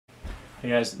Hey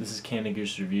guys, this is Canada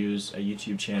Goose Reviews, a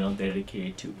YouTube channel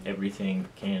dedicated to everything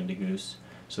Canada Goose.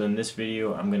 So in this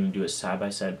video, I'm going to do a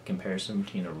side-by-side comparison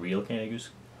between a real Canada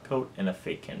Goose coat and a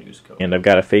fake Canada Goose coat. And I've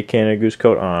got a fake Canada Goose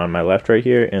coat on my left right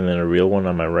here, and then a real one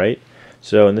on my right.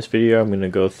 So in this video, I'm going to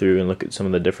go through and look at some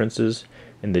of the differences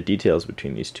and the details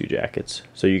between these two jackets,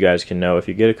 so you guys can know if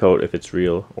you get a coat if it's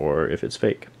real or if it's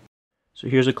fake. So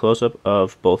here's a close-up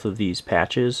of both of these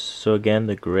patches. So again,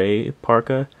 the gray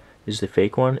parka is the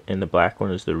fake one and the black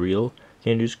one is the real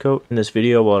Canada Goose coat. In this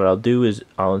video, what I'll do is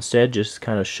I'll instead just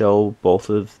kind of show both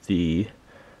of the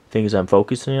things I'm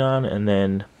focusing on, and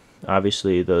then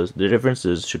obviously the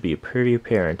differences should be pretty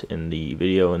apparent in the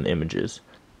video and the images.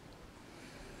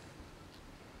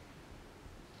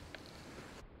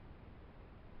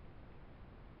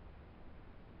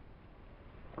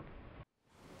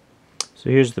 So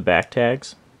here's the back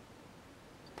tags.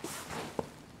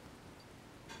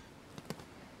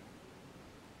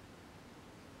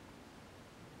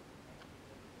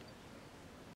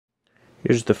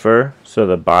 Here's the fur. So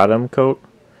the bottom coat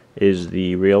is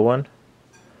the real one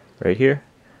right here,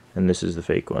 and this is the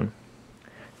fake one.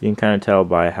 You can kind of tell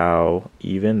by how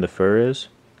even the fur is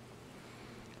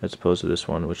as opposed to this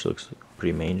one, which looks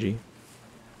pretty mangy.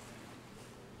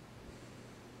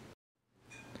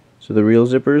 So the real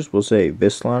zippers will say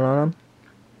Vislan on them.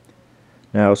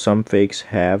 Now some fakes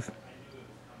have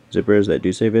zippers that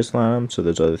do say Vislan on them, so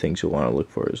there's other things you'll want to look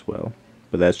for as well.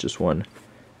 But that's just one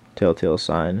telltale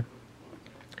sign.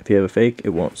 If you have a fake, it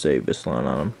won't say Vislan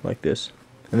on them like this.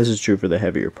 And this is true for the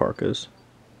heavier parkas.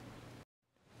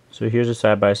 So here's a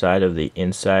side-by-side of the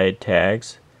inside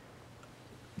tags.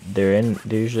 They're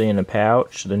usually in a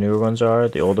pouch. The newer ones are.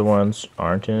 The older ones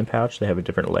aren't in a pouch. They have a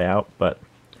different layout, but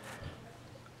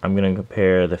I'm going to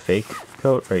compare the fake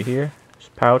coat right here, this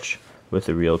pouch, with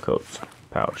the real coat's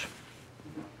pouch.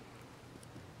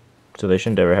 So they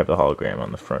shouldn't ever have the hologram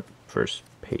on the first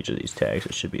page of these tags.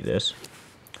 It should be this.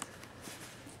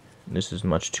 This is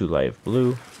much too light of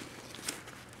blue.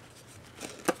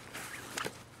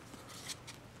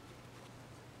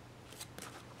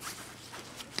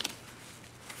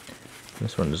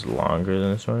 This one is longer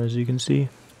than this one, as you can see.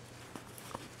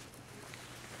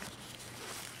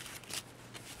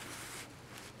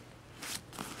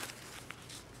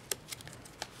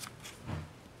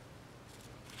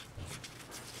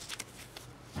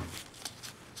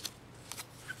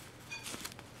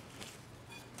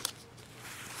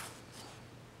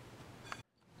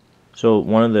 So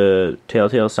one of the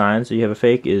telltale signs that you have a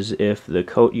fake is if the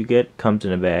coat you get comes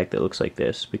in a bag that looks like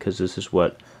this, because this is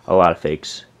what a lot of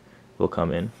fakes will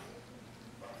come in.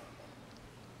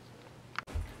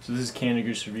 So this is Canada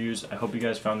Goose Reviews. I hope you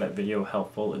guys found that video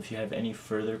helpful. If you have any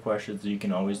further questions, you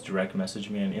can always direct message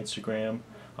me on Instagram.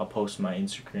 I'll post my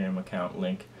Instagram account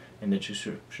link in the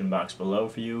description box below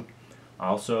for you.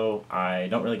 Also, I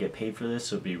don't really get paid for this,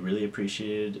 so it would be really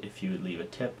appreciated if you would leave a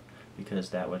tip, because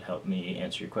that would help me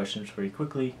answer your questions very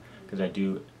quickly, because I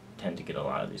do tend to get a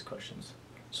lot of these questions.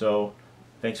 So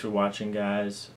thanks for watching, guys.